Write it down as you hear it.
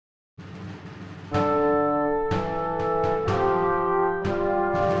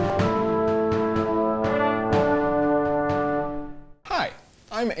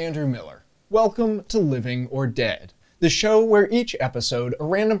Andrew Miller. Welcome to Living or Dead, the show where each episode a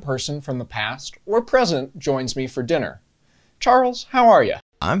random person from the past or present joins me for dinner. Charles, how are you?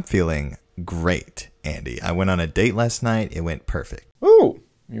 I'm feeling great, Andy. I went on a date last night. It went perfect. Ooh,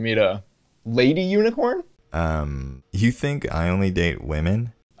 you meet a lady unicorn? You think I only date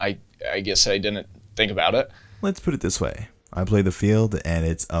women? I guess I didn't think about it. Let's put it this way. I play the field, and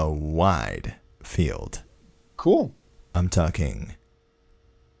it's a wide field. Cool. I'm talking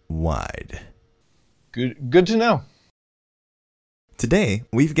wide. Good to know. Today,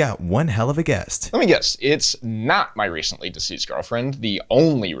 we've got one hell of a guest. Let me guess, it's not my recently deceased girlfriend, the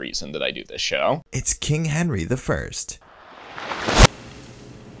only reason that I do this show. It's King Henry I.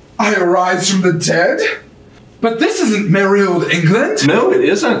 I arise from the dead? But this isn't merry old England! No, it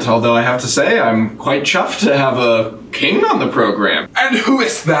isn't, although I have to say I'm quite chuffed to have a king on the program. And who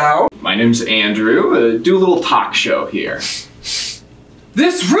is thou? My name's Andrew, do a little talk show here.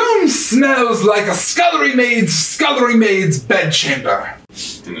 This room smells like a scullery maid's bedchamber.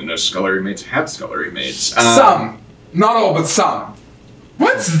 Didn't know scullery maids had scullery maids. Some. Not all, but some.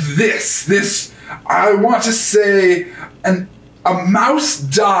 What's this? This, I want to say, a mouse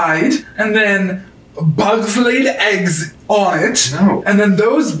died, and then bugs laid eggs on it. No. And then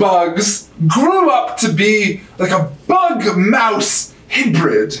those bugs grew up to be like a bug-mouse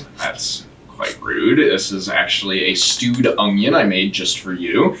hybrid. That's quite rude. This is actually a stewed onion I made just for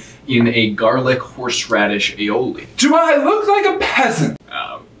you in a garlic horseradish aioli. Do I look like a peasant?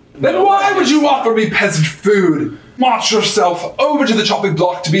 Then No, why would you offer me peasant food? March yourself over to the chopping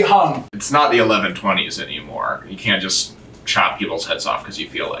block to be hung. It's not the 1120s anymore. You can't just chop people's heads off because you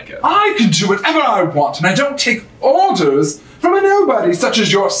feel like it. I can do whatever I want, and I don't take orders from a nobody such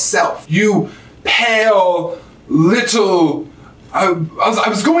as yourself. You pale, little... I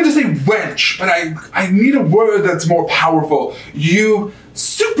was going to say wench, but I need a word that's more powerful. You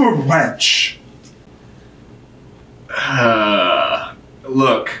super wench.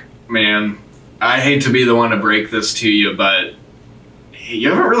 Look, man, I hate to be the one to break this to you, but you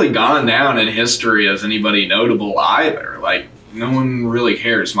haven't really gone down in history as anybody notable either. Like, no one really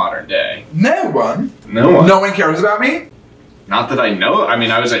cares modern day. No one? No one. No one cares about me? Not that I know. I mean,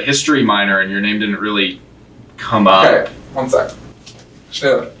 I was a history minor and your name didn't really come up. Okay, one sec.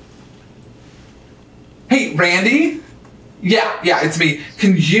 Sure. Hey, Randy? Yeah, it's me.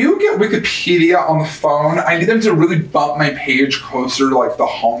 Can you get Wikipedia on the phone? I need them to really bump my page closer to like the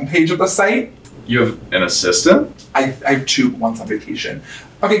home page of the site. You have an assistant? I have two, one's on vacation.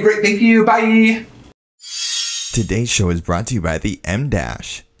 Okay, great, thank you, bye! Today's show is brought to you by the M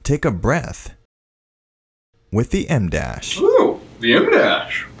Dash. Take a breath with the M Dash. Ooh, the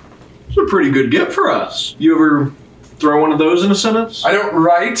M-dash. It's a pretty good gift for us. You ever throw one of those in a sentence? I don't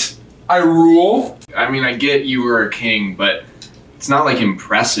write, I rule. I mean, I get you were a king, but it's not like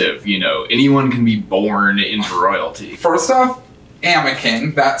impressive, you know. Anyone can be born into royalty. First off, am a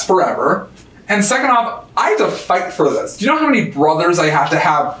king, that's forever. And second off, I had to fight for this. Do you know how many brothers I had to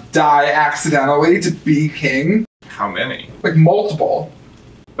have die accidentally to be king? How many? Like multiple.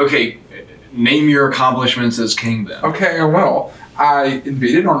 Okay, name your accomplishments as king then. Okay, I will. I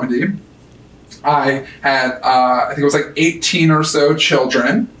invaded Normandy. I had, I think it was like 18 or so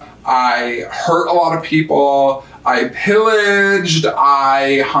children. I hurt a lot of people. I pillaged.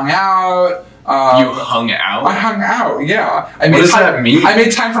 I hung out. You hung out? I hung out, yeah. What does that mean? I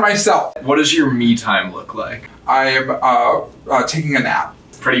made time for myself. What does your me time look like? I am taking a nap.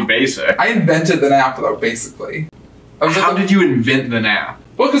 Pretty basic. I invented the nap though, basically. How did you invent the nap?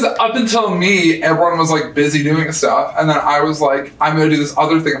 Well, because up until me, everyone was like busy doing stuff, and then I was like, I'm gonna do this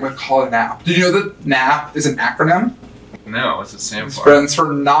other thing, I'm gonna call it a nap. Did you know that NAP is an acronym? No, what's it stand for? Friends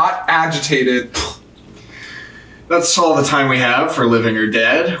for not agitated. That's all the time we have for Living or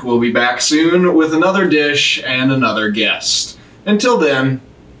Dead. We'll be back soon with another dish and another guest. Until then,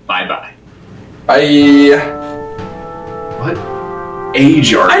 bye-bye. Bye. What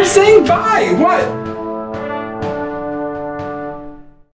age are you? I'm saying bye! What?